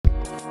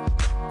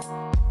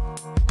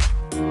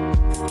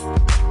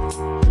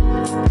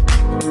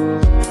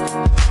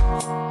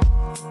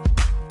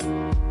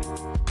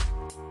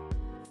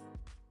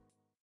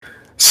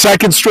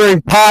Second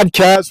String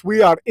Podcast.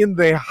 We are in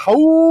the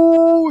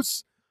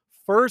house.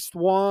 First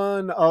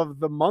one of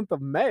the month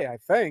of May, I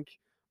think.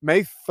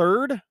 May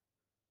 3rd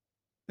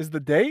is the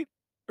date,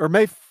 or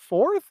May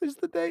 4th is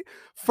the date.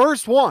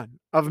 First one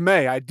of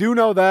May. I do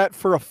know that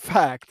for a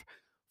fact.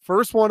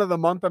 First one of the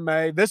month of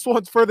May. This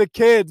one's for the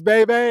kids,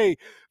 baby.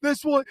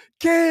 This one,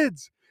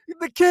 kids,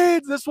 the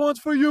kids. This one's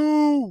for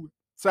you.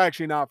 It's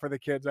actually not for the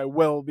kids. I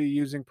will be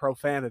using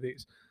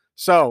profanities.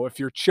 So if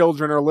your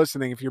children are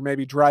listening, if you're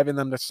maybe driving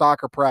them to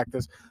soccer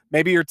practice,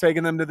 maybe you're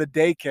taking them to the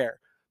daycare,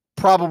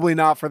 probably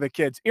not for the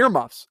kids.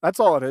 Earmuffs. That's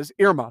all it is.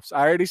 Earmuffs.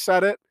 I already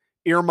said it.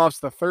 Earmuffs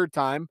the third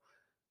time.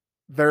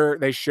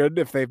 They should,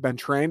 if they've been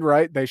trained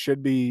right, they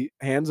should be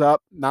hands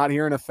up, not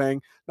hearing a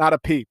thing, not a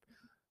peep.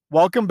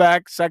 Welcome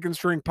back. Second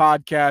String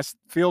Podcast.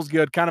 Feels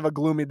good. Kind of a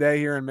gloomy day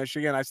here in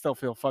Michigan. I still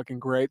feel fucking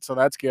great, so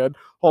that's good.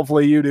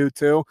 Hopefully you do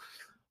too.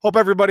 Hope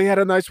everybody had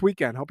a nice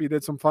weekend. Hope you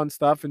did some fun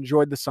stuff.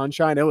 Enjoyed the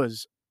sunshine. It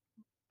was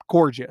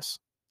gorgeous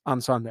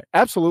on Sunday.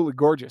 Absolutely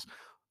gorgeous.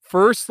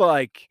 First,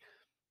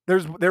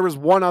 there was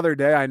one other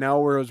day I know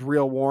where it was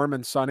real warm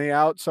and sunny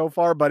out so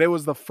far, but it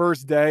was the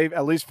first day,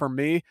 at least for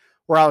me,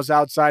 where I was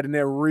outside and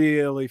it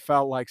really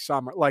felt like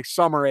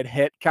summer had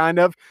hit kind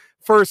of.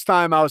 First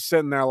time I was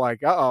sitting there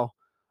like, uh-oh,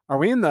 are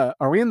we in the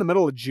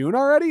middle of June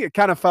already? It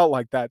kind of felt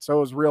like that. So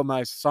it was real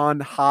nice. Sun,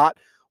 hot,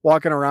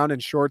 walking around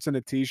in shorts and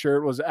a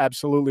t-shirt was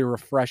absolutely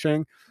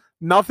refreshing.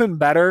 Nothing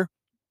better.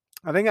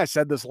 I think I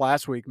said this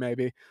last week,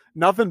 maybe.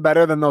 Nothing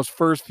better than those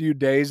first few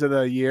days of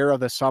the year, of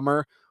the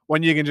summer,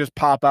 when you can just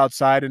pop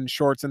outside in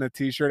shorts and a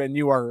t-shirt and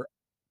you are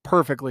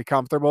perfectly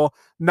comfortable.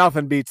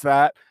 Nothing beats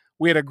that.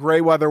 We had a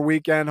great weather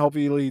weekend.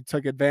 Hopefully you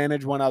took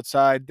advantage, went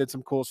outside, did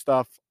some cool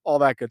stuff, all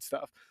that good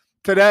stuff.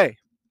 Today,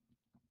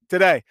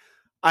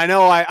 I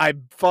know I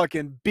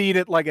fucking beat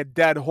it like a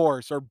dead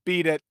horse, or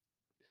beat it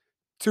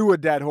to a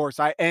dead horse.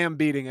 I am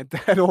beating a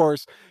dead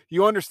horse.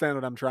 You understand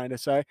what I'm trying to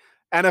say.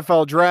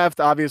 NFL draft,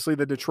 obviously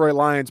the Detroit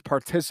Lions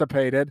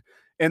participated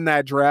in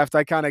that draft.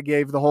 I kind of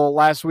gave the whole,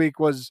 last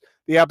week was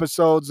the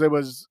episodes, it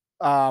was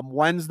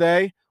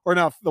Wednesday, or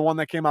no, the one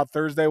that came out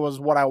Thursday was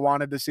what I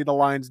wanted to see the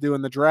Lions do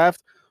in the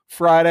draft.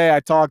 Friday,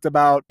 I talked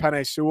about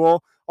Penei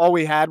Sewell. All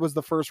we had was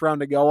the first round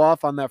to go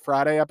off on that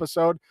Friday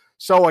episode.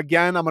 So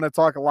again, I'm going to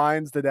talk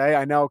Lions today.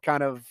 I know,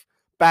 kind of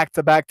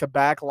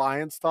back-to-back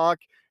Lions talk.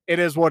 It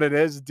is what it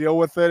is. Deal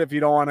with it. If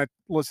you don't want to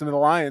listen to the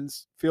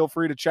Lions, feel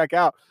free to check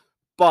out.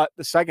 But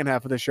the second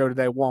half of the show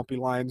today won't be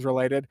Lions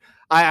related.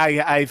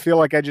 I feel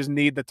like I just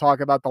need to talk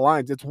about the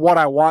Lions. It's what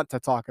I want to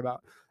talk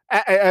about.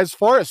 As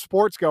far as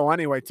sports go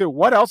anyway, too,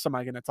 what else am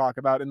I going to talk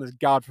about in this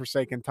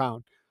godforsaken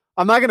town?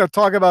 I'm not going to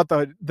talk about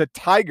the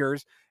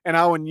Tigers and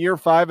how in year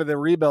 5 of the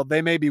rebuild,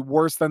 they may be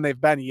worse than they've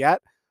been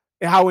yet.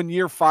 How in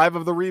year 5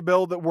 of the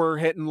rebuild that we're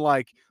hitting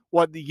like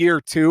what the year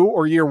 2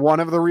 or year 1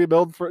 of the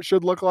rebuild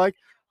should look like.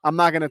 I'm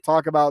not going to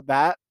talk about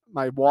that.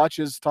 My watch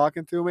is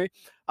talking to me.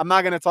 I'm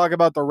not going to talk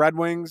about the Red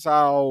Wings,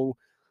 how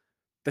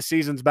the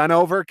season's been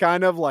over,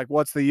 kind of. Like,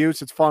 what's the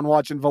use? It's fun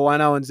watching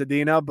Veleno and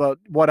Zadina, but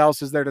what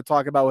else is there to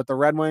talk about with the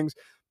Red Wings?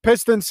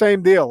 Pistons,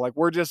 same deal. Like,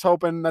 we're just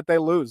hoping that they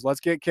lose. Let's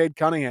get Cade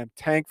Cunningham.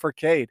 Tank for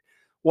Cade.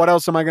 What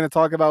else am I going to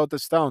talk about with the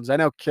Stones? I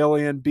know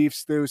Killian, Beef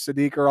Stew,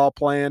 Sadiq are all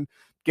playing,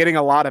 getting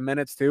a lot of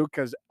minutes too,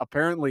 because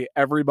apparently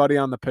everybody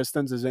on the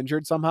Pistons is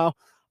injured somehow.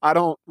 I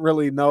don't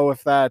really know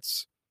if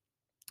that's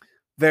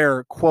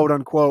they're quote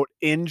unquote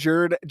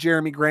injured.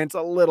 Jeremy Grant's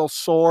a little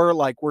sore.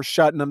 Like, we're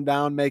shutting them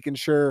down, making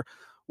sure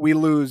we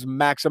lose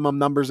maximum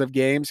numbers of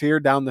games here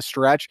down the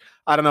stretch.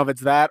 I don't know if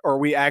it's that or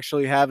we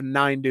actually have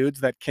 9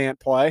 dudes that can't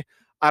play.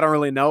 I don't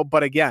really know.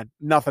 But again,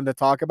 nothing to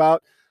talk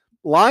about.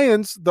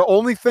 Lions, the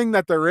only thing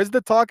that there is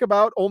to talk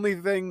about, only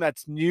thing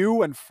that's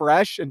new and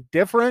fresh and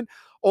different,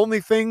 only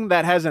thing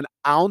that has an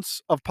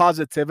ounce of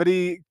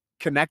positivity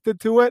connected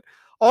to it.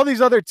 All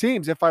these other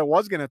teams, if I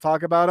was going to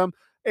talk about them,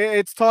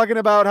 it's talking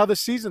about how the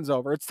season's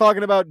over. It's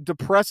talking about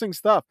depressing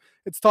stuff.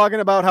 It's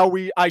talking about how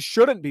I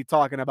shouldn't be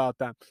talking about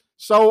them.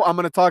 So I'm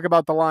going to talk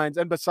about the Lions.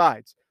 And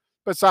besides,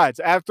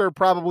 after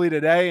probably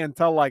today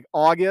until like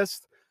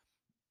August,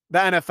 the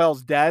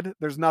NFL's dead.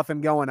 There's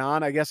nothing going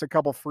on. I guess a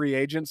couple free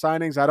agent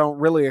signings. I don't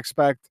really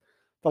expect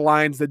the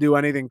Lions to do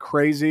anything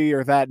crazy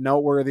or that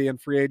noteworthy in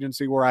free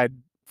agency where I'd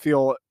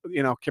feel,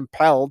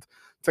 compelled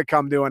to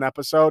come do an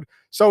episode.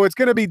 So it's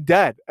going to be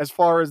dead as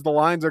far as the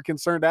Lions are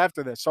concerned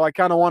after this. So I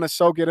kind of want to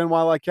soak it in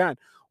while I can.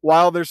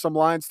 While there's some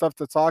Lions stuff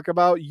to talk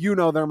about,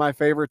 they're my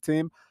favorite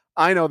team.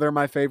 I know they're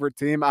my favorite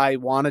team. I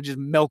want to just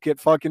milk it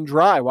fucking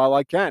dry while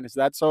I can. Is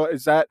that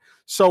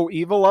so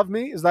evil of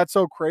me? Is that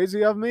so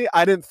crazy of me?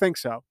 I didn't think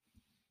so.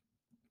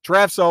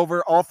 Draft's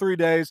over, all 3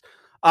 days.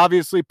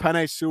 Obviously,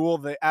 Penei Sewell,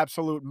 the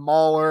absolute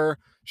mauler,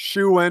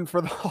 shoe-in for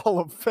the Hall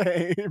of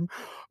Fame,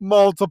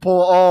 multiple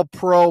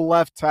all-pro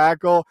left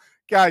tackle.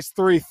 Guy's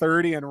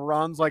 330 and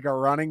runs like a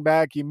running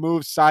back. He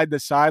moves side to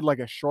side like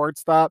a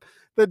shortstop.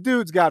 The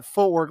dude's got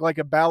footwork like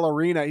a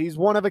ballerina. He's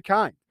one of a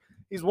kind.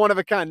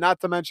 Not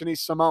to mention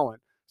he's Samoan.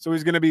 So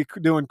he's going to be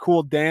doing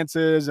cool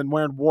dances and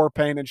wearing war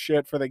paint and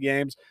shit for the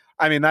games.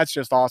 I mean, that's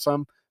just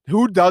awesome.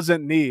 Who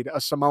doesn't need a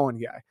Samoan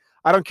guy?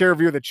 I don't care if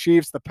you're the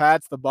Chiefs, the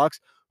Pats, the Bucks.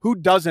 Who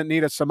doesn't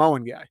need a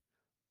Samoan guy?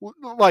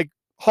 Like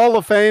Hall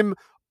of Fame,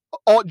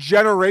 all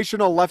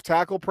generational left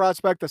tackle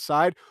prospect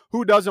aside,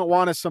 who doesn't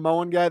want a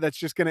Samoan guy that's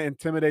just going to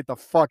intimidate the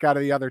fuck out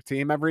of the other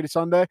team every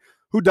Sunday?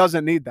 Who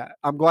doesn't need that?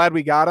 I'm glad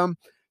we got him.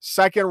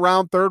 Second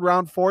round, third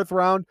round, fourth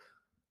round.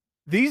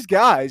 These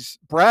guys,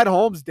 Brad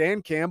Holmes,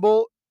 Dan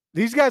Campbell,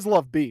 these guys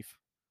love beef.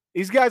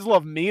 These guys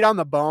love meat on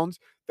the bones.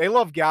 They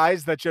love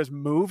guys that just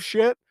move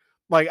shit.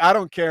 Like, I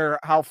don't care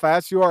how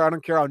fast you are. I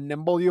don't care how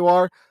nimble you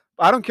are.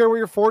 I don't care what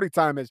your 40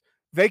 time is.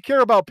 They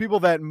care about people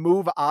that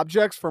move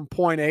objects from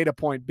point A to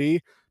point B.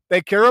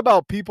 They care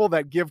about people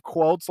that give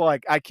quotes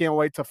like, I can't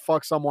wait to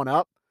fuck someone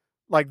up.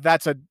 Like,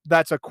 that's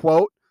a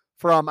quote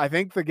from, I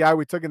think, the guy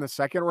we took in the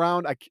second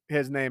round.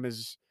 His name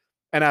is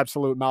an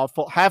absolute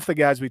mouthful. Half the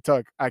guys we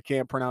took, I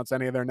can't pronounce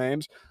any of their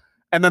names.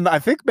 And then I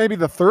think maybe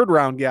the third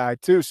round guy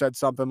too said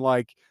something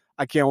like,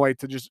 I can't wait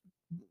to just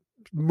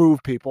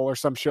move people or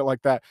some shit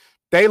like that.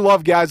 They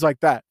love guys like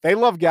that. They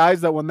love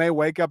guys that when they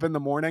wake up in the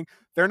morning,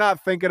 they're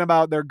not thinking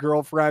about their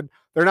girlfriend.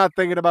 They're not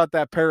thinking about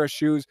that pair of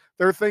shoes.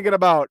 They're thinking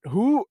about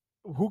who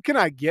can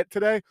I get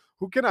today?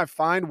 Who can I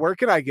find? Where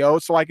can I go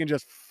so I can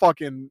just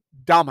fucking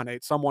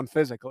dominate someone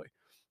physically?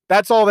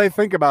 That's all they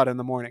think about in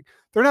the morning.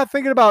 They're not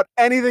thinking about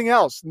anything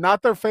else,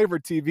 not their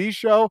favorite TV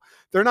show.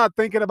 They're not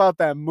thinking about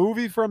that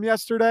movie from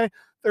yesterday.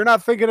 They're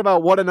not thinking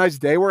about what a nice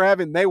day we're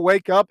having. They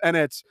wake up and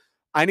it's,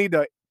 I need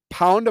to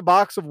pound a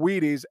box of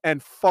Wheaties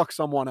and fuck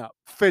someone up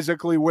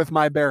physically with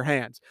my bare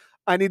hands.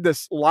 I need to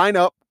line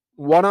up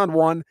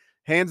one-on-one,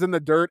 hands in the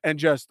dirt, and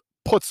just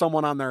put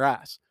someone on their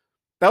ass.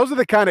 Those are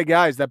the kind of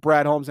guys that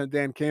Brad Holmes and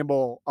Dan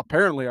Campbell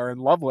apparently are in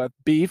love with.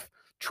 Beef,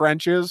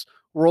 trenches,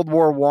 World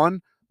War I,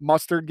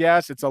 mustard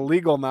gas. It's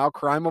illegal now.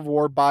 Crime of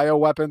war,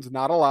 bioweapons,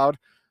 not allowed.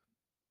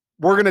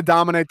 We're going to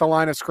dominate the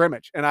line of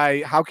scrimmage.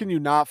 And how can you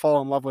not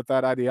fall in love with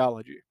that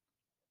ideology?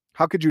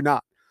 How could you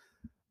not?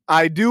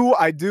 I do.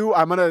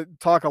 I'm going to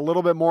talk a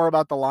little bit more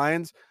about the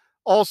Lions.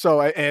 Also,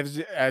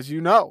 as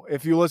you know,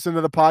 if you listen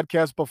to the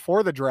podcast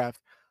before the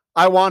draft,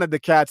 I wanted the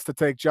Cats to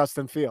take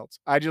Justin Fields.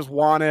 I just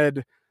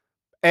wanted,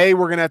 A,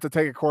 we're going to have to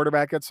take a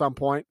quarterback at some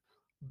point.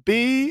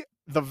 B,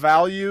 the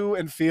value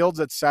in Fields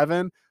at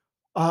 7.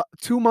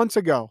 2 months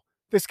ago,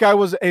 this guy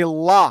was a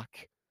lock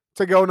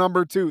to go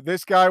number 2.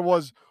 This guy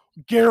was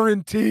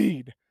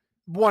guaranteed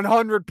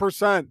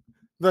 100%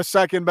 the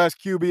second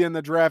best QB in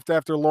the draft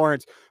after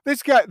Lawrence.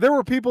 This guy, there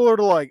were people who are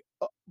like,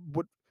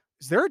 what,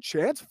 is there a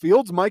chance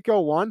Fields might go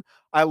 1?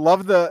 I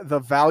love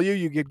the value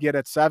you could get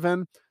at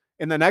 7.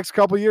 In the next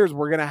couple of years,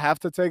 we're going to have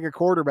to take a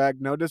quarterback.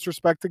 No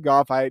disrespect to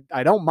Goff. I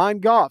don't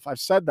mind Goff. I've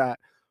said that.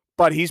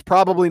 But he's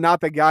probably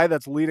not the guy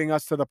that's leading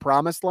us to the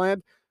promised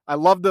land. I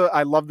love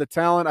the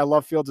talent. I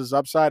love Fields'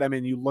 upside. I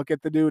mean, you look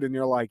at the dude and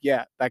you're like,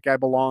 yeah, that guy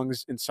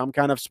belongs in some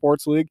kind of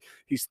sports league.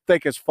 He's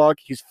thick as fuck.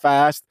 He's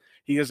fast.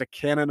 He has a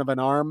cannon of an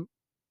arm.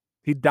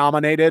 He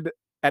dominated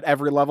at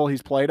every level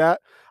he's played at.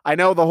 I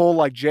know the whole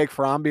like Jake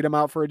Fromm beat him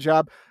out for a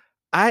job.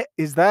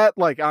 Is that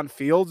like on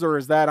Fields or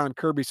is that on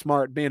Kirby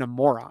Smart being a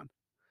moron?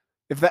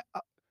 If that,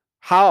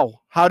 how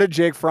did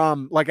Jake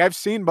Fromm, like I've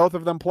seen both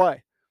of them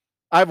play.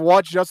 I've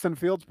watched Justin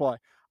Fields play.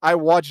 I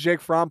watched Jake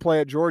Fromm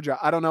play at Georgia.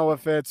 I don't know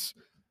if it's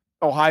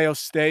Ohio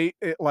State.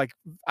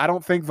 I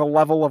don't think the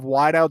level of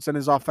wideouts in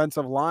his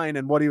offensive line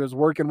and what he was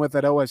working with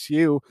at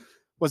OSU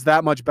was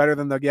that much better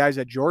than the guys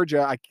at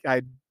Georgia.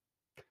 I'd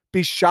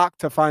be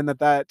shocked to find that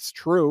that's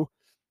true.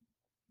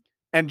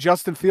 And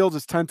Justin Fields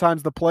is 10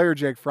 times the player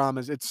Jake Fromm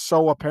is. It's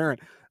so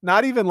apparent.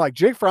 Not even like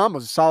Jake Fromm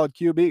was a solid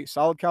QB,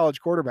 solid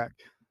college quarterback.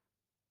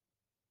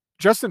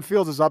 Justin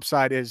Fields'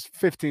 upside is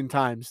 15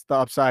 times the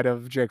upside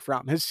of Jake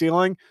Fromm. His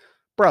ceiling,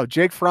 bro,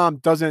 Jake Fromm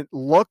doesn't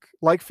look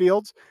like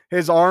Fields.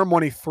 His arm,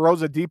 when he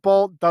throws a deep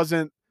ball,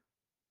 doesn't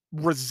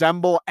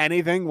resemble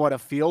anything what a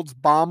Fields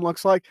bomb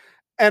looks like.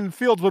 And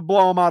Fields would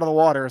blow him out of the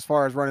water as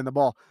far as running the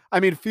ball. I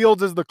mean,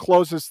 Fields is the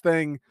closest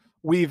thing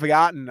we've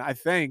gotten, I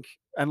think,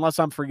 unless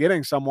I'm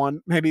forgetting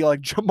someone, maybe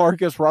like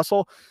Jamarcus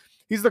Russell.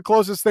 He's the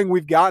closest thing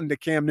we've gotten to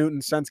Cam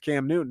Newton since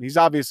Cam Newton. He's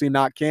obviously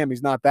not Cam.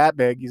 He's not that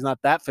big. He's not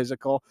that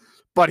physical,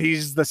 but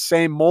he's the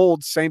same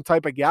mold, same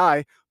type of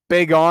guy.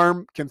 Big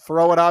arm, can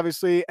throw it,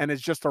 obviously, and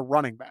is just a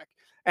running back.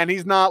 And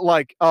he's not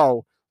like,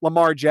 oh,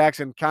 Lamar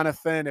Jackson, kind of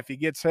thin. If he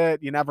gets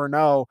hit, you never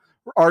know.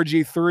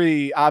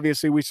 RG3,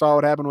 obviously, we saw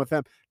what happened with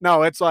him.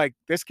 No, it's like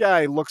this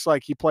guy looks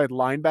like he played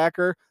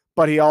linebacker,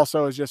 but he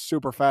also is just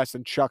super fast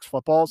and chucks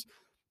footballs.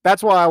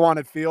 That's why I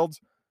wanted Fields.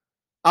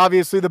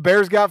 Obviously, the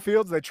Bears got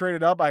Fields. They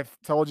traded up. I've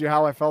told you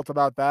how I felt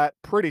about that.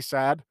 Pretty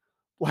sad.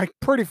 Like,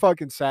 pretty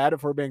fucking sad,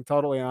 if we're being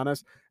totally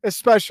honest,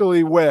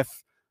 especially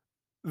with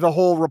the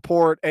whole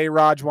report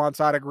A-Rod wants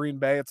out of Green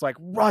Bay. It's like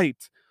right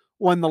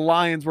when the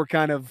Lions were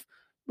out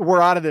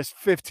of this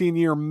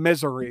 15-year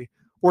misery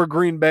where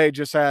Green Bay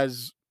just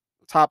has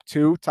top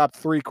 2, top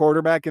 3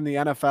 quarterback in the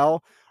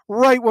NFL,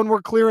 right when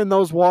we're clearing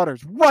those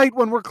waters, right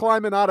when we're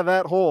climbing out of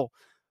that hole.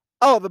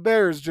 Oh, the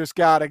Bears just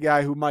got a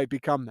guy who might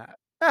become that.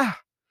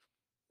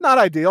 Not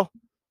ideal.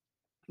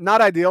 Not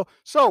ideal.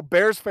 So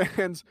Bears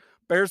fans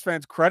Bears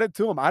fans, credit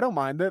to them. I don't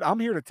mind it. I'm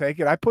here to take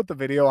it. I put the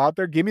video out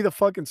there. Give me the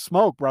fucking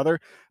smoke, brother.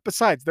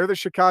 Besides, they're the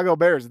Chicago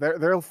Bears.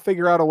 They'll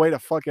figure out a way to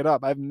fuck it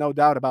up. I have no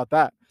doubt about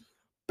that.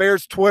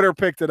 Bears Twitter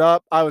picked it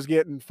up. I was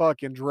getting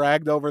fucking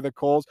dragged over the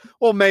coals.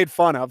 Well, made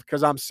fun of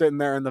because I'm sitting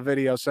there in the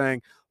video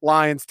saying,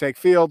 Lions take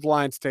Fields,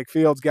 Lions take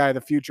Fields, guy of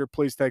the future,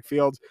 please take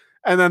Fields.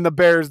 And then the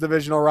Bears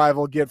divisional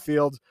rival get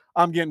Fields.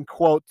 I'm getting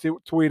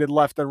tweeted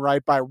left and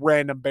right by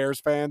random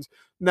Bears fans.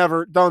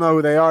 Never, don't know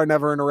who they are,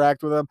 never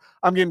interact with them.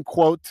 I'm getting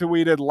quote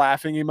tweeted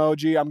laughing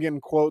emoji. I'm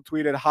getting quote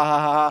tweeted ha ha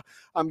ha ha.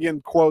 I'm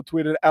getting quote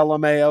tweeted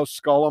LMAO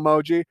skull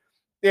emoji.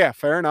 Yeah,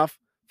 fair enough.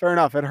 Fair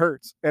enough. It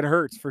hurts. It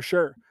hurts for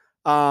sure.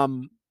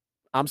 I'm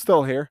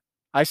still here.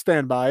 I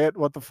stand by it.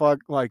 What the fuck?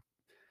 Like,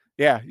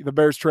 yeah, the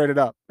Bears traded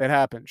up. It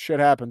happened. Shit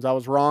happens. I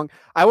was wrong.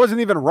 I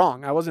wasn't even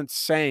wrong. I wasn't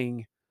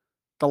saying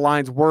the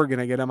Lions were going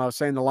to get him. I was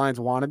saying the Lions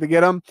wanted to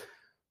get him.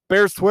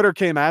 Bears Twitter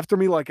came after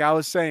me like I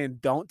was saying,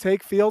 don't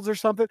take Fields or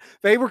something.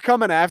 They were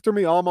coming after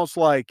me almost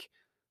like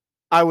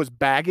I was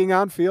bagging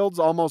on Fields,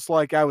 almost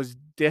like I was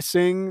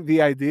dissing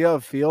the idea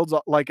of Fields,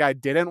 like I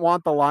didn't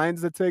want the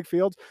Lions to take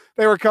Fields.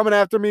 They were coming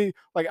after me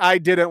like I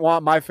didn't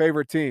want my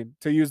favorite team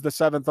to use the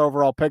 7th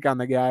overall pick on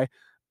the guy.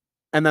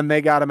 And then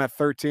they got him at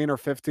 13 or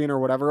 15 or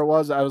whatever it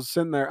was. I was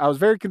sitting there. I was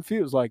very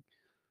confused. Like,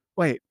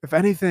 wait, if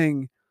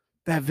anything,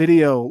 that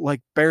video, like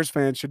Bears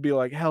fans should be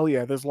like, hell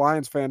yeah, this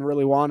Lions fan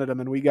really wanted him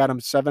and we got him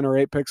 7 or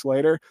 8 picks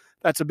later.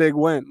 That's a big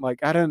win. Like,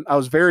 I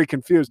was very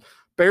confused.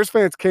 Bears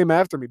fans came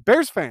after me.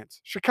 Bears fans,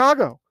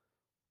 Chicago.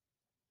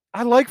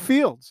 I like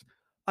Fields.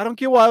 I don't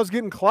get why I was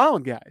getting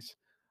clown, guys.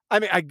 I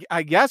mean,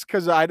 I guess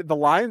because the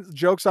Lions,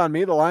 joke's on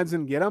me, the Lions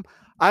didn't get him.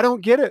 I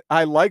don't get it.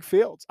 I like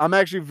Fields. I'm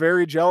actually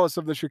very jealous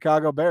of the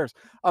Chicago Bears.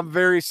 I'm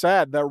very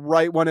sad that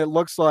right when it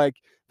looks like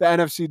the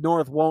NFC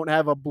North won't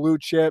have a blue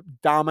chip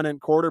dominant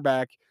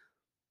quarterback,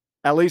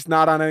 at least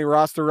not on any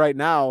roster right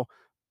now,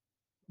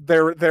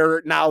 there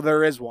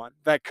is one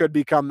that could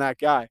become that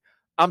guy.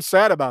 I'm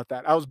sad about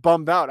that. I was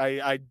bummed out.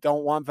 I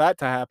don't want that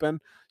to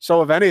happen.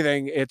 So if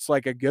anything, it's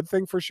like a good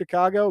thing for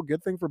Chicago,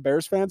 good thing for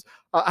Bears fans.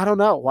 I don't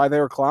know why they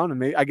were clowning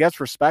me. I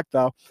guess respect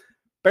though.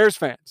 Bears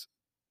fans,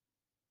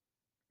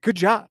 good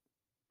job.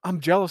 I'm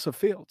jealous of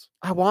Fields.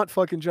 I want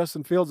fucking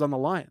Justin Fields on the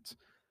Lions.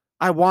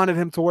 I wanted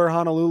him to wear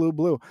Honolulu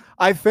blue.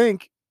 I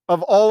think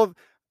of all of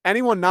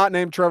anyone not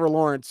named Trevor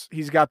Lawrence,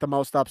 he's got the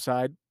most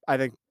upside. I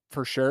think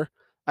for sure.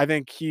 I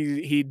think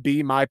he'd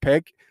be my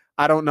pick.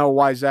 I don't know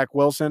why Zach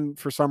Wilson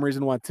for some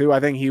reason went 2. I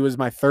think he was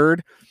my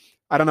 3rd.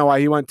 I don't know why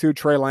he went 2.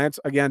 Trey Lance,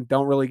 again,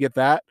 don't really get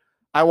that.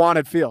 I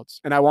wanted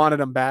Fields, and I wanted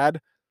him bad.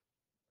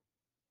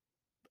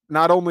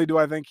 Not only do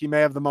I think he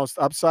may have the most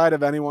upside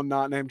of anyone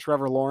not named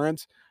Trevor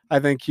Lawrence, I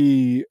think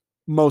he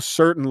most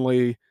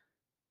certainly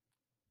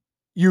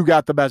you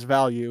got the best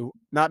value.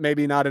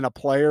 Maybe not in a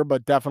player,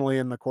 but definitely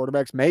in the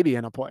quarterbacks, maybe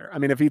in a player. I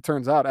mean, if he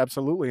turns out,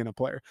 absolutely in a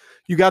player.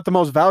 You got the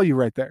most value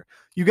right there.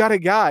 You got a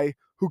guy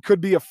who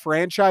could be a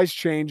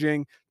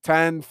franchise-changing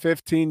 10,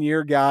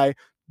 15-year guy,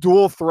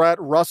 dual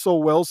threat,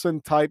 Russell Wilson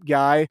type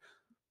guy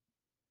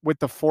with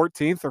the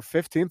 14th or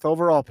 15th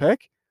overall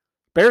pick.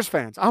 Bears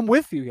fans, I'm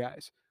with you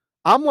guys.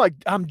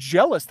 I'm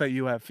jealous that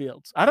you have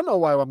Fields. I don't know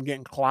why I'm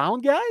getting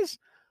clown, guys.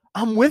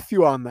 I'm with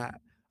you on that.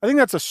 I think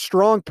that's a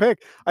strong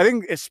pick. I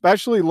think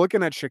especially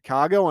looking at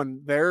Chicago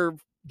and their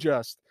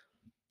just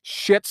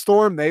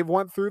shitstorm they've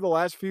went through the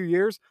last few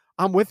years,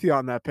 I'm with you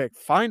on that pick.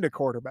 Find a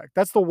quarterback.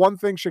 That's the one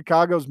thing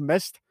Chicago's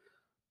missed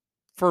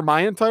for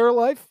my entire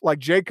life. Like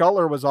Jay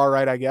Cutler was all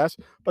right, I guess,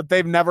 but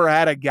they've never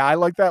had a guy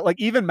like that. Like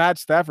even Matt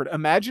Stafford.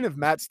 Imagine if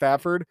Matt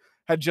Stafford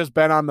had just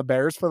been on the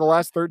Bears for the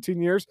last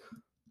 13 years.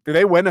 Do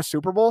they win a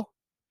Super Bowl?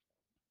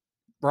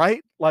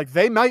 Right? Like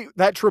they might,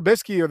 that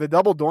Trubisky or the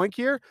double doink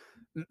year,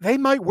 they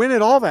might win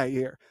it all that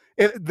year.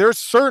 They're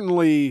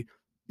certainly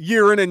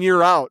year in and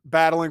year out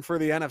battling for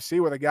the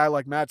NFC with a guy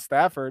like Matt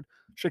Stafford.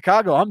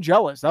 Chicago, I'm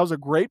jealous. That was a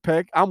great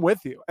pick. I'm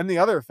with you. And the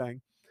other thing,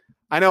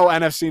 I know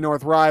NFC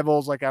North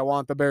rivals, like I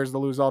want the Bears to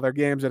lose all their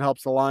games. It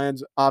helps the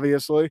Lions,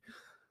 obviously.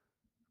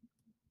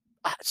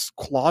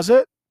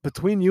 Closet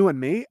between you and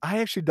me, I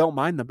actually don't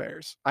mind the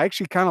Bears. I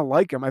actually kind of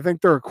like them. I think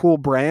they're a cool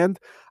brand.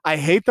 I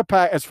hate the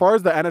Pack. As far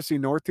as the NFC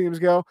North teams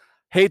go,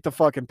 hate the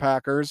fucking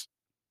Packers.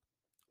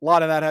 A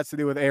lot of that has to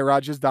do with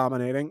A-Rod just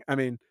dominating. I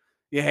mean,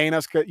 you hate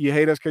us because you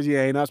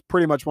hate us.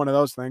 Pretty much one of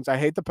those things. I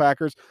hate the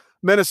Packers.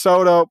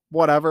 Minnesota,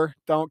 whatever.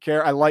 Don't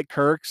care. I like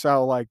Kirk,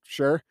 so like,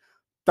 sure.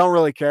 Don't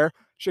really care.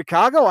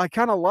 Chicago, I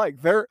kind of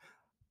like. They're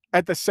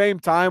at the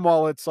same time,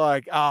 while it's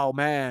like, oh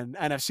man,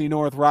 NFC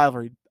North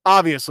rivalry.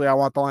 Obviously, I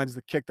want the Lions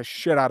to kick the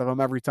shit out of them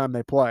every time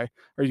they play.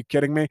 Are you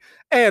kidding me?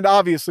 And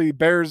obviously,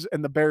 Bears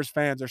and the Bears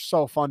fans are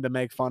so fun to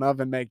make fun of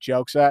and make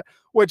jokes at,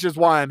 which is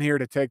why I'm here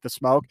to take the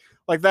smoke.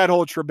 Like that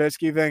whole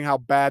Trubisky thing, how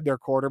bad their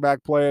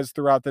quarterback play is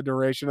throughout the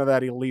duration of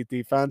that elite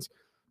defense.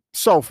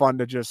 So fun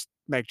to just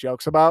make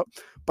jokes about.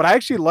 But I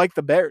actually like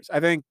the Bears. I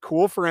think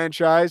cool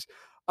franchise.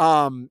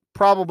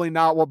 Probably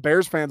not what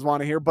Bears fans want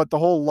to hear, but the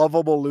whole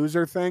lovable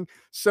loser thing,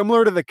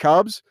 similar to the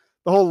Cubs,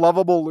 the whole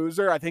lovable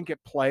loser, I think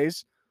it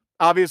plays.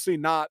 Obviously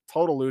not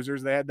total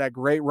losers. They had that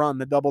great run.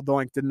 The double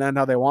doink didn't end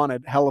how they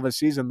wanted. Hell of a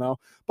season, though.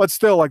 But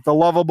still, like the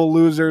lovable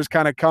losers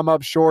kind of come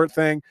up short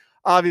thing.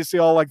 Obviously,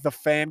 all like the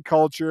fan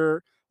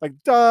culture, like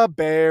duh,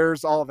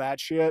 Bears, all that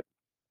shit.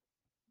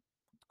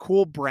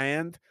 Cool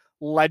brand,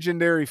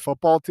 legendary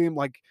football team.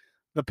 Like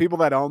the people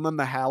that own them,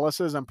 the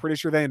Hallises, I'm pretty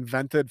sure they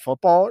invented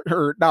football,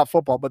 or not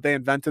football, but they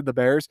invented the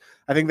Bears.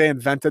 I think they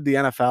invented the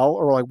NFL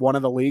or like one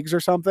of the leagues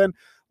or something.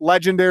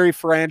 Legendary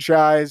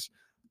franchise.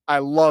 I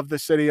love the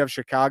city of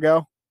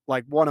Chicago.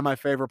 Like one of my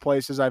favorite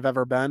places I've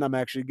ever been. I'm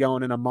actually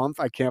going in a month.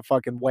 I can't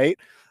fucking wait.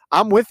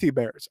 I'm with you,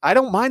 Bears. I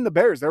don't mind the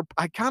Bears.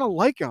 I kind of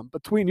like them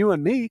between you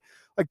and me.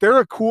 Like they're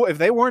a cool, if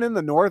they weren't in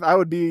the North, I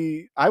would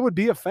be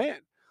a fan.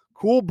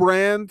 Cool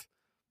brand,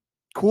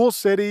 cool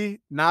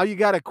city. Now you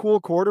got a cool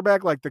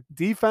quarterback. Like the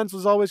defense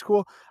was always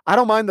cool. I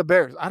don't mind the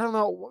Bears. I don't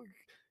know.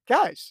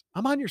 Guys,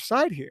 I'm on your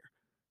side here.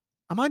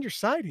 I'm on your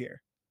side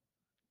here.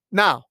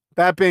 Now,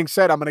 that being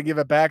said, I'm going to give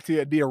it back to you.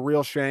 It'd be a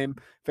real shame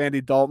if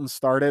Andy Dalton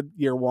started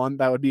year one.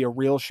 That would be a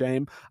real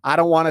shame. I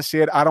don't want to see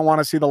it. I don't want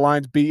to see the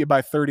Lions beat you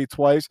by 30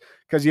 twice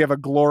because you have a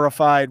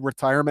glorified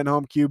retirement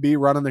home QB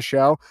running the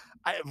show.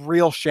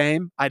 Real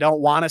shame. I don't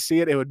want to see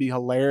it. It would be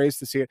hilarious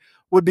to see it.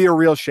 Would be a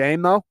real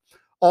shame, though.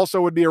 Also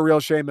would be a real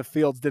shame if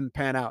Fields didn't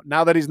pan out.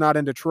 Now that he's not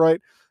in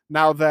Detroit,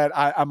 now that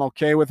I'm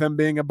okay with him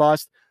being a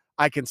bust,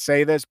 I can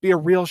say this. Be a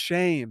real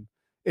shame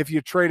if you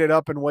traded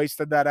up and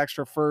wasted that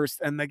extra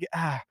first and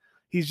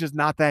he's just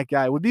not that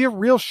guy. It would be a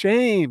real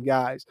shame,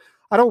 guys.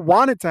 I don't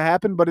want it to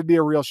happen, but it'd be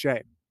a real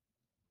shame.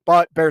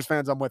 But Bears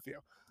fans, I'm with you.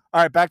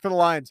 All right, back to the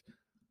Lions.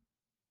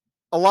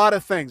 A lot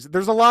of things.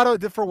 There's a lot of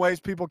different ways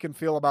people can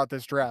feel about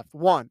this draft.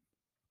 One,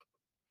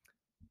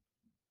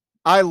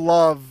 I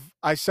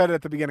said it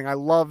at the beginning, I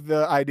love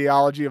the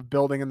ideology of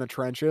building in the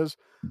trenches.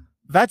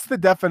 That's the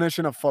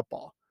definition of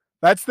football.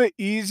 That's the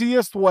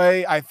easiest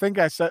way. I think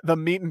I said the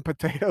meat and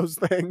potatoes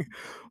thing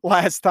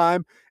last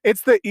time.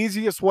 It's the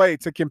easiest way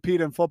to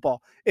compete in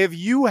football. If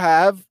you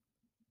have,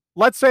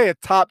 let's say, a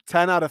top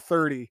 10 out of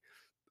 30,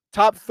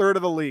 top third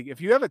of the league, if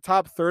you have a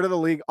top third of the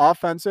league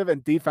offensive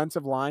and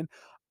defensive line,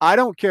 I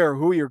don't care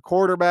who your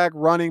quarterback,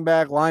 running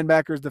back,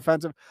 linebackers,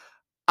 defensive,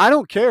 I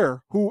don't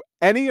care who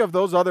any of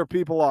those other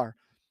people are.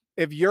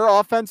 If your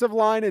offensive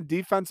line and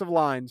defensive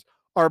lines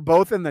are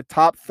both in the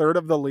top third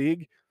of the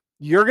league,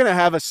 you're going to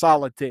have a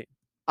solid team.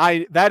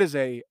 That is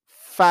a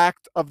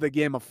fact of the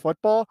game of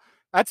football.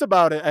 That's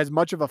about as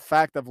much of a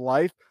fact of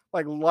life.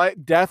 Like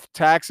death,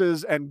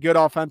 taxes, and good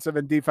offensive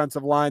and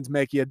defensive lines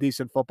make you a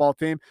decent football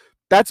team.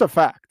 That's a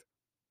fact.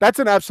 That's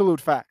an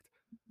absolute fact.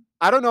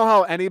 I don't know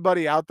how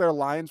anybody out there,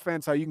 Lions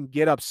fans, how you can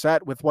get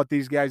upset with what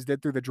these guys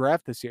did through the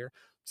draft this year.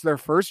 It's their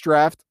first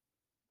draft,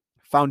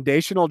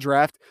 foundational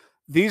draft.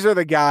 These are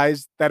the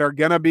guys that are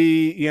going to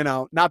be,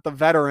 not the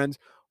veterans,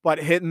 but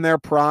hitting their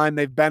prime.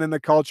 They've been in the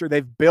culture.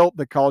 They've built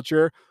the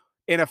culture.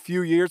 In a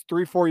few years,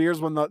 3-4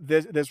 years, when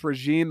this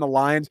regime, the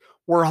Lions,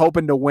 we're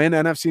hoping to win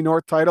NFC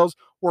North titles.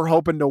 We're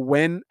hoping to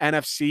win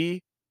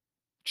NFC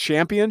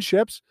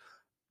championships.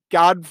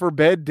 God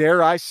forbid,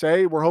 dare I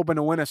say, we're hoping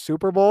to win a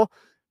Super Bowl.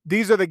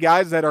 These are the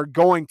guys that are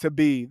going to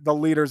be the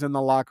leaders in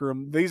the locker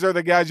room. These are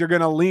the guys you're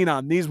going to lean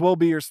on. These will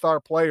be your star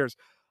players.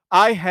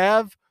 I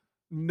have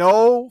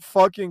no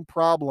fucking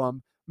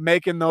problem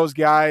making those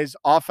guys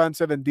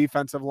offensive and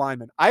defensive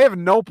linemen. I have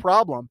no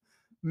problem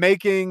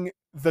making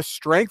the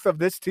strength of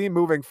this team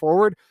moving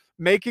forward,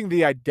 making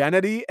the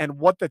identity and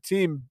what the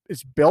team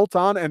is built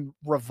on and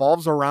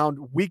revolves around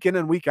week in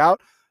and week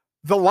out,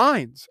 the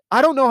lines.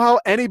 I don't know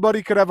how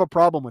anybody could have a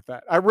problem with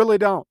that. I really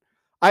don't.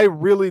 I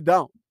really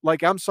don't.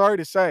 Like, I'm sorry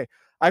to say,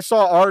 I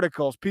saw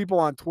articles, people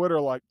on Twitter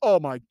like, oh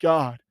my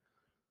God,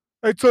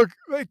 in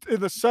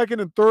the second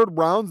and third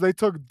rounds, they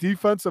took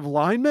defensive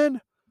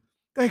linemen.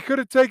 They could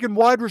have taken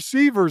wide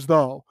receivers,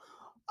 though.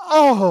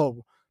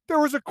 Oh, there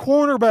was a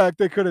cornerback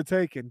they could have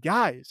taken.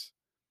 Guys,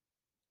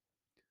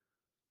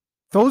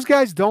 those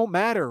guys don't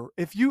matter.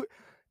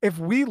 If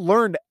we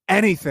learned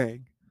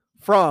anything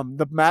from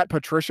the Matt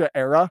Patricia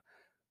era,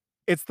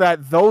 it's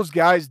that those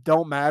guys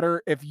don't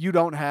matter if you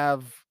don't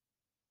have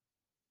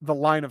the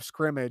line of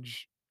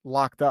scrimmage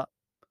locked up.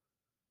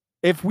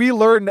 If we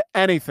learned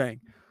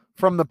anything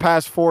from the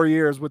past 4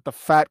 years with the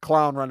fat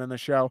clown running the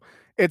show,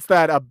 it's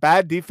that a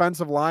bad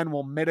defensive line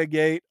will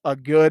mitigate a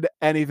good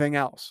anything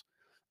else.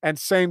 And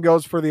same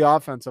goes for the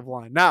offensive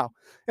line. Now,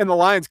 in the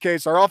Lions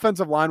case, our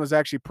offensive line was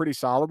actually pretty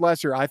solid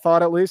last year, I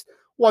thought at least.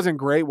 Wasn't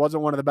great,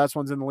 wasn't one of the best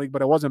ones in the league,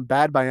 but it wasn't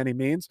bad by any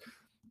means.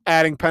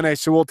 Adding Penei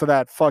Sewell to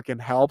that fucking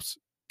helps.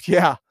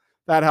 Yeah,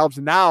 that helps.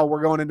 Now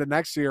we're going into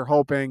next year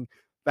hoping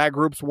that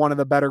group's one of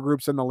the better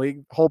groups in the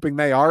league, hoping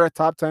they are a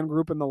top 10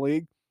 group in the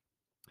league.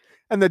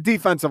 And the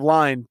defensive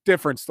line,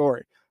 different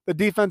story. The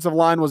defensive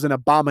line was an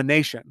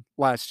abomination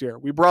last year.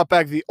 We brought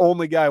back the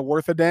only guy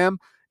worth a damn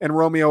in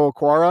Romeo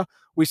Okwara.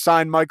 We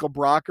signed Michael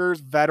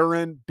Brockers,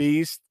 veteran,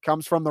 beast,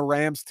 comes from the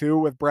Rams too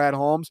with Brad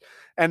Holmes.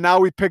 And now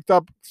we picked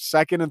up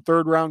second and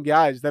third round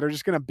guys that are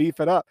just going to beef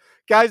it up.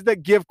 Guys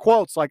that give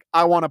quotes like,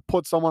 I want to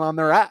put someone on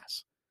their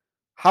ass.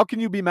 How can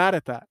you be mad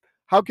at that?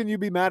 How can you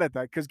be mad at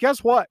that? Because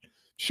guess what?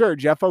 Sure,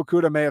 Jeff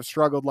Okudah may have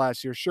struggled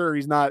last year. Sure,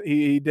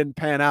 he didn't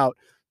pan out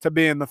to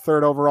being the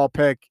third overall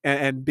pick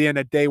and being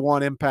a day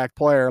one impact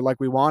player like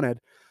we wanted.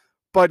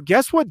 But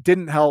guess what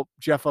didn't help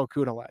Jeff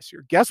Okudah last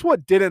year? Guess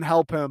what didn't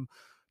help him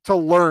to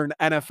learn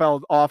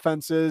NFL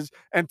offenses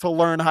and to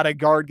learn how to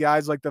guard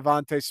guys like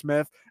Devontae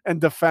Smith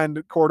and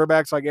defend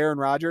quarterbacks like Aaron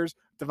Rodgers,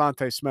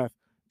 Devontae Smith,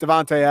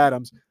 Devontae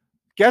Adams.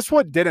 Guess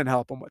what didn't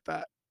help him with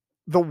that?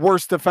 The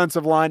worst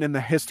defensive line in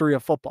the history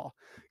of football.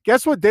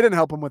 Guess what didn't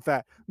help him with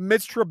that?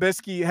 Mitch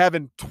Trubisky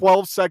having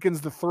 12 seconds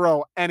to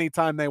throw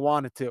anytime they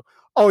wanted to.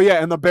 Oh,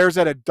 yeah, and the Bears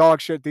had a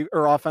dog shit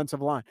or offensive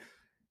line.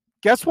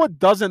 Guess what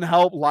doesn't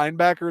help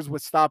linebackers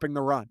with stopping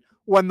the run?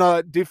 When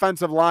the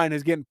defensive line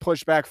is getting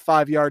pushed back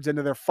 5 yards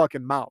into their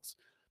fucking mouths.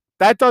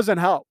 That doesn't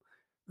help.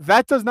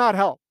 That does not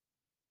help.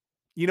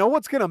 You know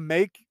what's going to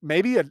make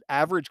maybe an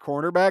average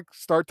cornerback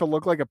start to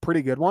look like a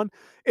pretty good one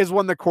is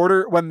when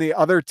the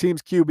other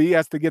team's QB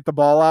has to get the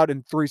ball out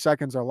in 3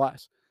 seconds or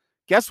less.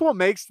 Guess what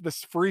makes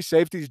this free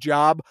safety's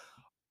job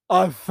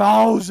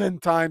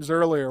 1,000 times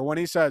earlier when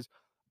he says,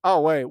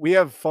 oh, wait, we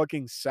have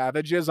fucking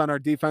savages on our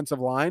defensive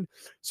line,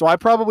 so I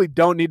probably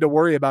don't need to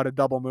worry about a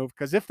double move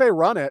because if they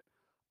run it,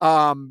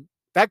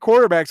 that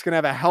quarterback's going to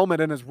have a helmet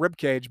in his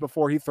ribcage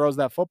before he throws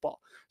that football.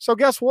 So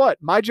guess what?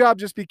 My job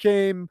just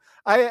became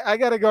I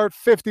got to guard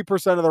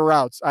 50% of the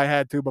routes I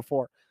had to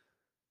before.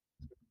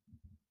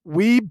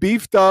 We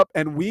beefed up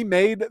and we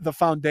made the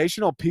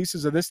foundational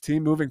pieces of this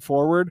team moving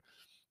forward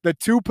the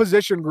two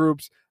position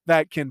groups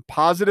that can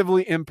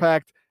positively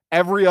impact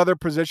every other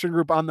position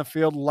group on the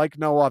field like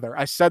no other.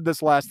 I said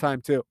this last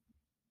time too.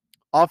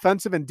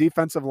 Offensive and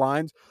defensive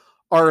lines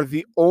are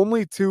the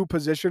only two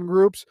position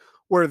groups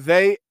where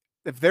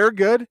if they're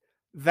good,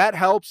 that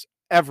helps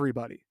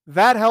everybody.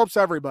 That helps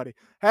everybody.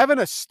 Having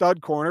a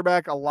stud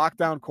cornerback, a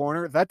lockdown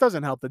corner, that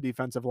doesn't help the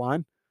defensive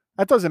line.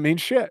 That doesn't mean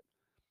shit.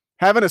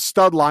 Having a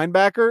stud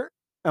linebacker,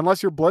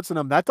 unless you're blitzing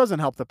him, that doesn't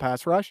help the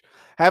pass rush.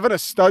 Having a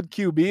stud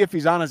QB, if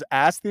he's on his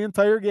ass the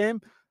entire game,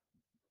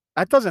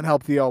 that doesn't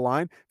help the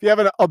O-line. If you have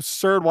an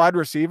absurd wide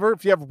receiver,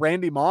 if you have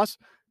Randy Moss,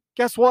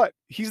 guess what?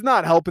 He's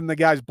not helping the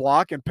guys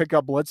block and pick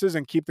up blitzes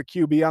and keep the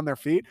QB on their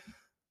feet.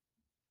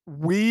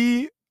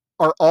 We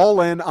are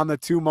all in on the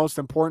two most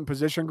important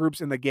position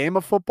groups in the game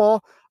of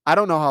football. I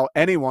don't know how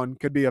anyone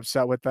could be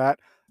upset with that.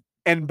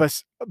 And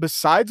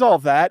besides all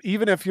that,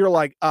 even if you're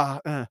like,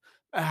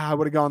 I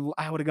would have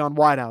gone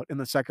wide out in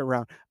the second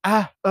round.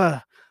 I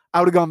would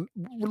have gone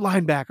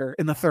linebacker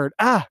in the third.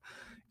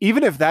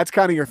 Even if that's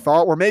kind of your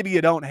thought, or maybe you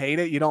don't hate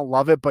it, you don't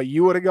love it, but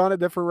you would have gone a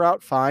different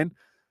route, fine.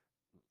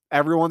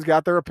 Everyone's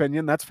got their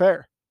opinion. That's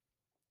fair.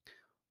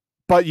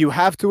 But you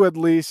have to at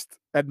least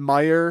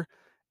admire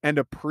and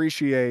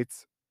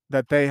appreciate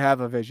that they have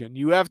a vision.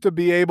 You have to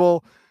be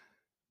able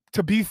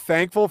to be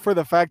thankful for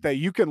the fact that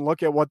you can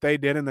look at what they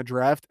did in the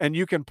draft and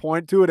you can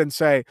point to it and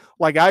say,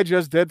 like I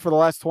just did for the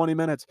last 20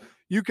 minutes,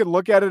 you can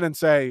look at it and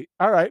say,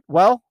 all right,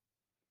 well,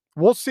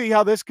 we'll see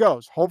how this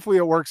goes. Hopefully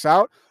it works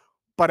out.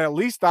 But at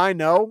least I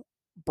know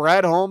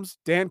Brad Holmes,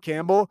 Dan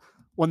Campbell,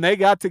 when they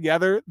got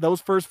together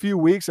those first few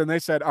weeks and they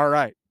said, all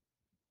right,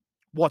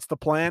 what's the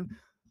plan?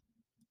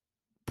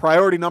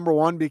 Priority number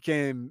one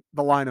became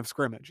the line of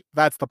scrimmage.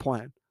 That's the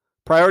plan.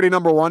 Priority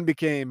number one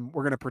became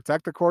we're going to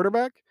protect the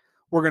quarterback,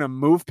 we're going to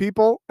move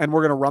people, and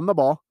we're going to run the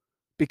ball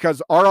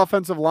because our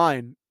offensive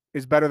line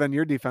is better than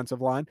your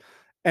defensive line.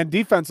 And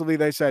defensively,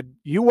 they said,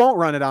 you won't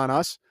run it on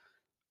us.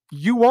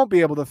 You won't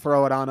be able to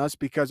throw it on us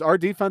because our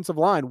defensive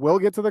line will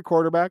get to the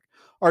quarterback.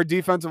 Our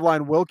defensive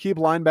line will keep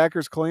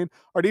linebackers clean.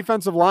 Our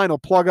defensive line will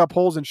plug up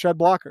holes and shed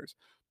blockers.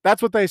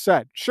 That's what they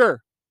said.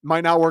 Sure,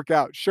 might not work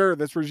out. Sure,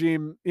 this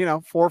regime,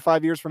 4 or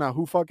 5 years from now,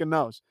 who fucking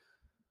knows?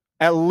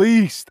 At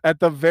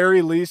the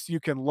very least, you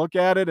can look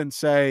at it and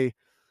say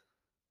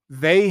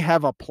they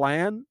have a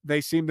plan.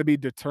 They seem to be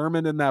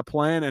determined in that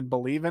plan and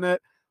believe in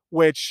it,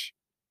 which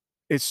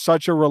is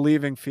such a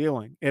relieving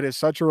feeling. It is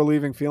such a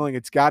relieving feeling.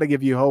 It's got to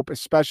give you hope,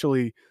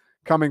 especially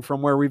coming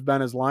from where we've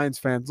been as Lions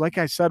fans. Like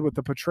I said, with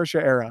the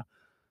Patricia era,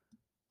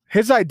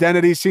 his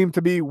identity seemed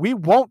to be, we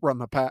won't run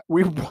the pass.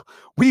 We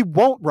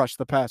won't rush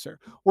the passer.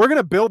 We're going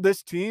to build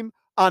this team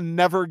on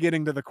never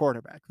getting to the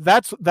quarterback.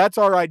 That's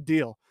our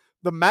ideal.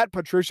 The Matt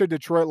Patricia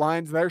Detroit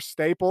Lions, their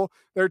staple,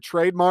 their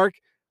trademark,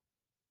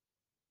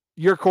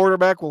 your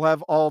quarterback will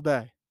have all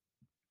day.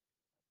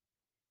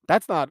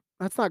 That's not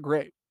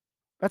great.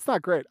 That's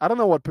not great. I don't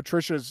know what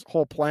Patricia's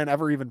whole plan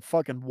ever even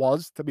fucking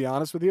was, to be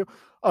honest with you,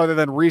 other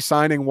than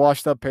re-signing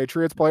washed-up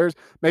Patriots players.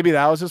 Maybe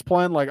that was his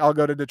plan. Like, I'll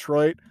go to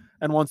Detroit,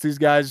 and once these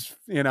guys,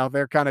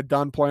 they're kind of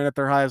done playing at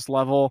their highest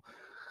level,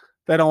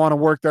 they don't want to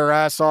work their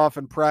ass off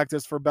and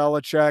practice for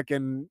Belichick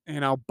and,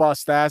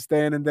 bust ass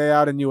day in and day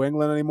out in New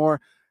England anymore.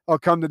 I'll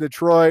come to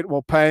Detroit.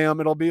 We'll pay them.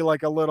 It'll be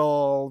like a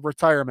little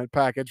retirement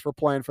package for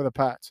playing for the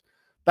Pats.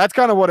 That's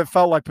kind of what it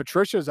felt like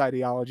Patricia's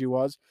ideology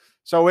was.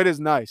 So it is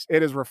nice.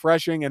 It is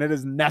refreshing, and it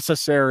is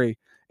necessary.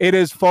 It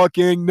is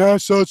fucking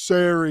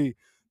necessary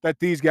that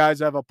these guys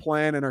have a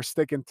plan and are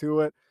sticking to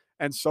it,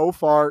 and so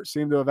far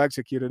seem to have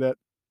executed it.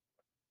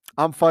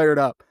 I'm fired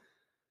up.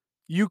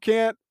 You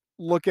can't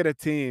look at a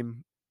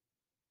team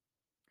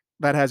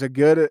that has a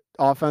good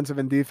offensive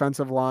and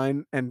defensive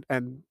line and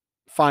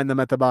find them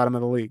at the bottom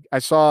of the league. I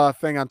saw a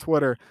thing on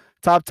Twitter,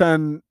 top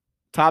 10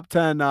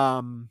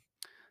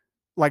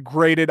 like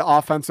graded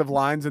offensive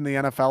lines in the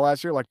NFL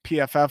last year, like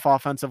PFF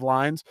offensive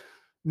lines.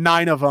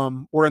 9 of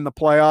them were in the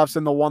playoffs,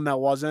 and the one that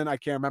wasn't, I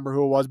can't remember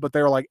who it was, but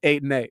they were like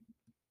 8-8.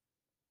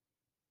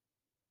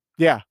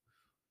 Yeah.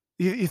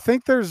 You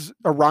think there's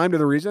a rhyme to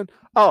the reason?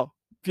 Oh,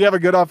 if you have a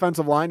good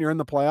offensive line, you're in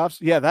the playoffs.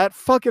 Yeah, that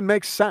fucking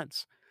makes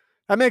sense.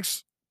 That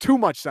makes too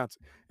much sense.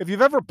 If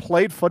you've ever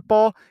played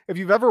football, if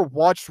you've ever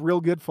watched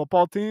real good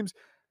football teams,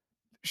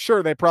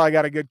 sure, they probably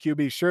got a good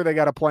QB. Sure, they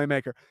got a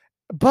playmaker.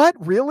 But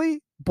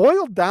really,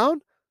 boiled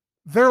down,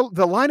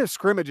 the line of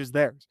scrimmage is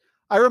theirs.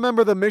 I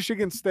remember the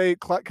Michigan State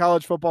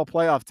college football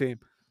playoff team.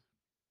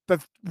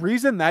 The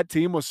reason that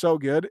team was so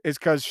good is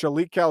because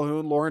Shalik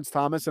Calhoun, Lawrence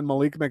Thomas, and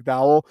Malik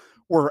McDowell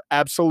were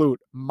absolute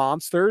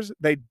monsters.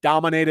 They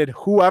dominated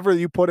whoever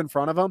you put in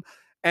front of them.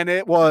 And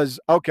it was,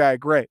 okay,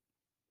 great.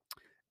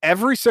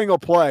 Every single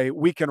play,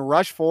 we can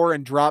rush 4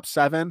 and drop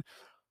 7.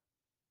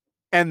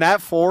 And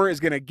that 4 is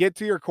going to get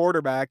to your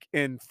quarterback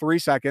in 3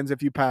 seconds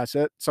if you pass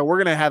it. So we're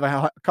going to have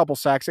a couple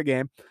sacks a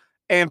game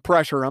and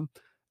pressure them.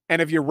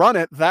 And if you run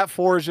it, that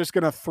 4 is just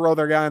going to throw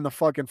their guy on the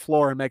fucking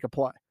floor and make a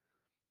play.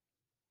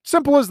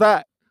 Simple as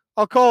that.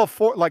 I'll call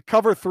 4, like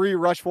cover 3,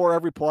 rush 4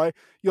 every play.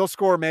 You'll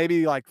score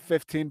maybe like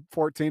 15,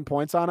 14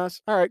 points on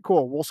us. All right,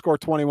 cool. We'll score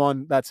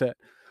 21. That's it.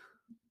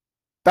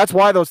 That's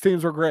why those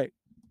teams were great.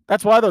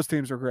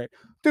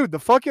 Dude, the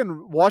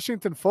fucking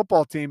Washington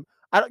football team,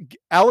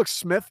 Alex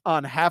Smith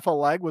on half a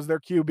leg was their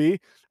QB,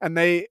 and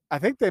I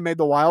think they made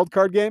the wild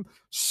card game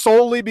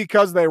solely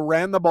because they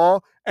ran the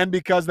ball and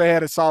because they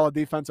had a solid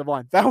defensive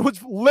line. That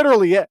was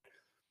literally it.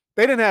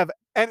 They had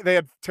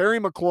Terry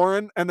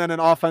McLaurin and then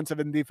an offensive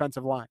and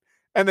defensive line,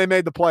 and they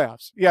made the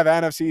playoffs. Yeah, the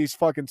NFC East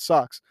fucking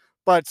sucks,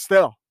 but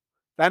still,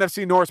 the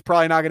NFC North's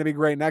probably not going to be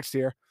great next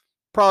year.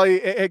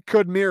 Probably it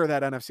could mirror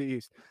that NFC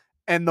East.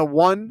 And the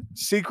one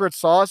secret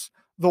sauce,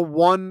 the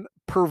one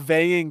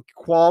purveying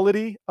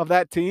quality of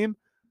that team,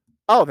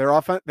 their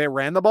offense, they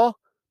ran the ball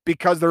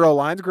because their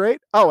O-line's great.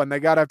 And they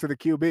got after the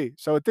QB.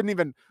 So it they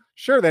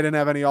didn't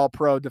have any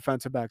all-pro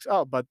defensive backs.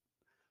 But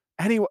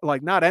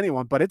not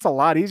anyone, but it's a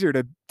lot easier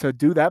to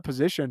do that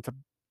position,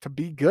 to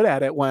be good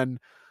at it when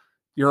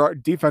your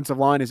defensive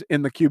line is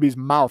in the QB's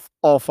mouth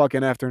all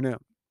fucking afternoon.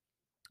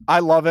 I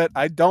love it.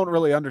 I don't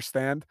really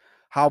understand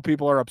how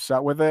people are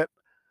upset with it.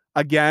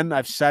 Again,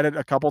 I've said it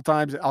a couple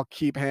times. I'll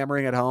keep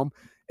hammering it home.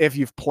 If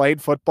you've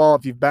played football,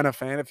 if you've been a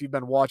fan, if you've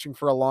been watching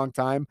for a long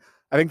time,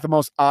 I think the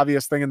most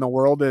obvious thing in the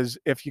world is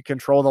if you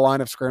control the line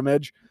of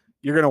scrimmage,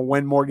 you're going to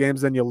win more games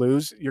than you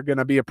lose. You're going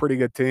to be a pretty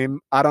good team.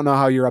 I don't know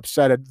how you're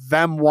upset at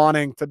them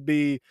wanting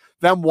the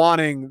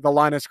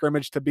line of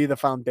scrimmage to be the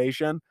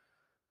foundation.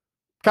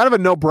 Kind of a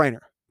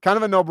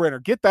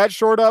no-brainer. Get that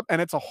short up,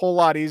 and it's a whole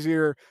lot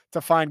easier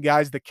to find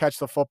guys that catch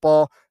the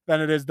football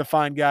than it is to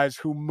find guys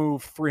who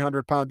move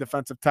 300-pound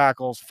defensive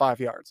tackles 5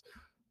 yards.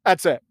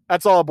 That's it.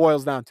 That's all it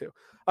boils down to.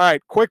 All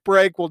right, quick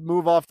break. We'll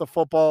move off the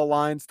football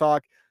lines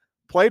talk.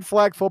 Played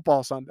flag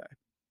football Sunday.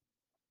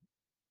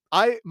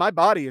 My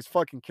body is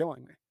fucking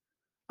killing me.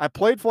 I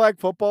played flag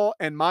football,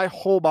 and my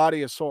whole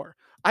body is sore.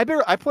 I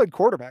played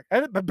quarterback.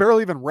 I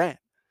barely even ran.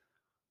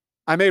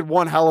 I made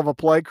one hell of a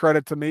play,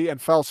 credit to me,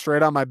 and fell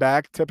straight on my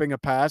back, tipping a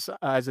pass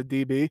as a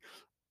DB.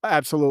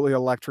 Absolutely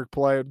electric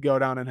play. It would go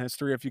down in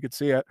history if you could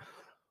see it.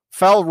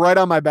 Fell right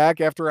on my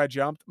back after I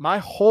jumped. My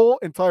whole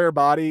entire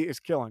body is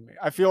killing me.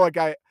 I feel like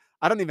I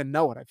don't even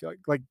know what I feel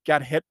like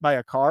got hit by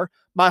a car.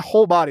 My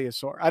whole body is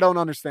sore. I don't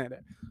understand it.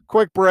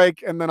 Quick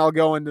break, and then I'll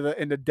go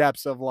into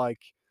depths of like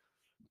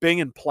being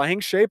in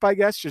playing shape, I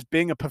guess, just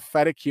being a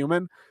pathetic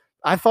human.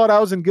 I thought I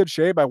was in good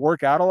shape. I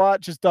work out a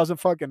lot. Just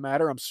doesn't fucking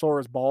matter. I'm sore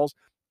as balls.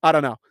 I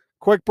don't know.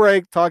 Quick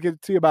break, talking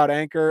to you about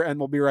Anchor, and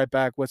we'll be right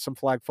back with some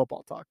flag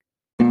football talk.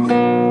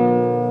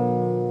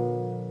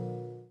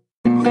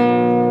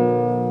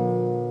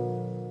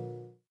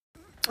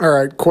 All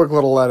right, quick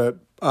little edit.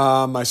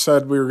 I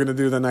said we were going to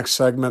do the next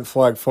segment,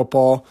 flag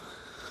football.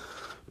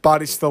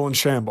 Body's still in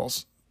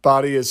shambles.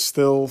 Body is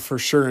still for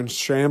sure in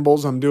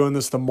shambles. I'm doing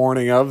this the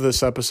morning of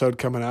this episode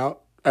coming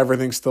out.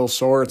 Everything's still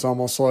sore. It's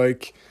almost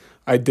like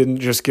I didn't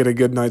just get a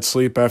good night's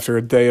sleep after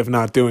a day of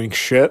not doing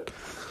shit.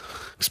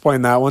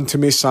 Explain that one to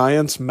me.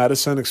 Science,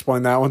 medicine,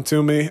 explain that one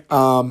to me.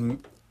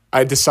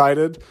 I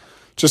decided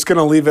just going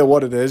to leave it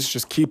what it is.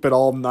 Just keep it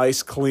all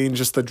nice, clean,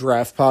 just the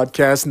draft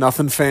podcast.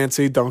 Nothing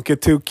fancy. Don't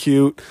get too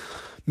cute.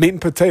 Meat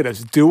and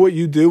potatoes. Do what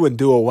you do and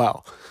do it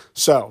well.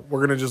 So we're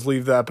going to just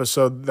leave the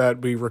episode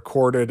that we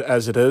recorded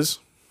as it is.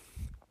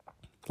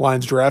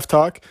 Lions draft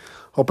talk.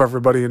 Hope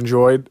everybody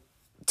enjoyed.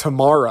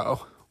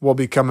 Tomorrow we'll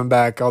be coming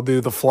back. I'll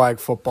do the flag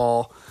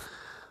football.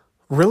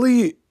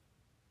 Really,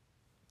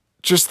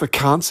 just the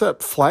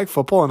concept, flag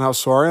football, and how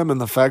sore I am, and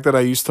the fact that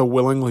I used to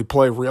willingly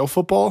play real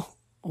football.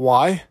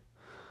 Why?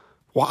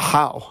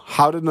 How?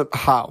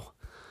 How?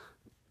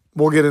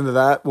 We'll get into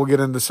that. We'll get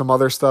into some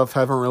other stuff.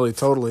 Haven't really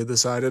totally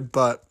decided,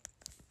 but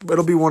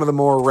it'll be one of the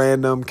more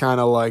random kind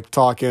of like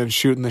talking,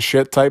 shooting the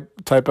shit type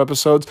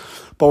episodes.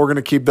 But we're going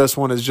to keep this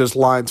one as just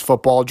Lions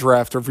football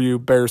draft review,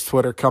 Bears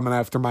Twitter coming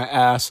after my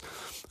ass,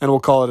 and we'll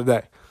call it a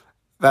day.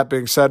 That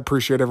being said,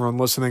 appreciate everyone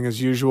listening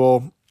as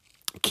usual.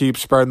 Keep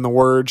spreading the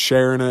word,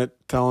 sharing it,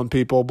 telling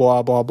people,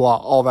 blah, blah, blah,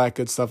 all that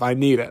good stuff. I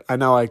need it. I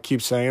know I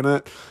keep saying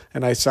it,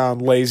 and I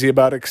sound lazy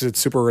about it because it's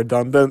super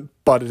redundant,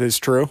 but it is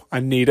true.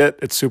 I need it.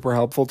 It's super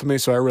helpful to me,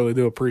 so I really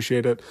do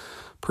appreciate it.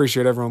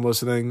 Appreciate everyone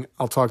listening.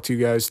 I'll talk to you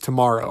guys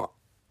tomorrow.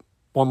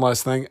 One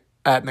last thing,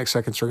 at Nick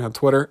Second String on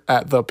Twitter,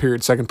 at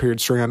Second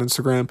Period String on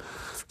Instagram,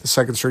 the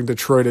Second String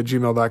Detroit at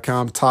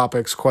gmail.com.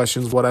 Topics,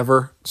 questions,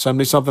 whatever. Send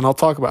me something. I'll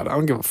talk about it. I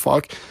don't give a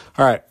fuck.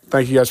 All right.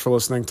 Thank you guys for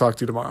listening. Talk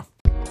to you tomorrow.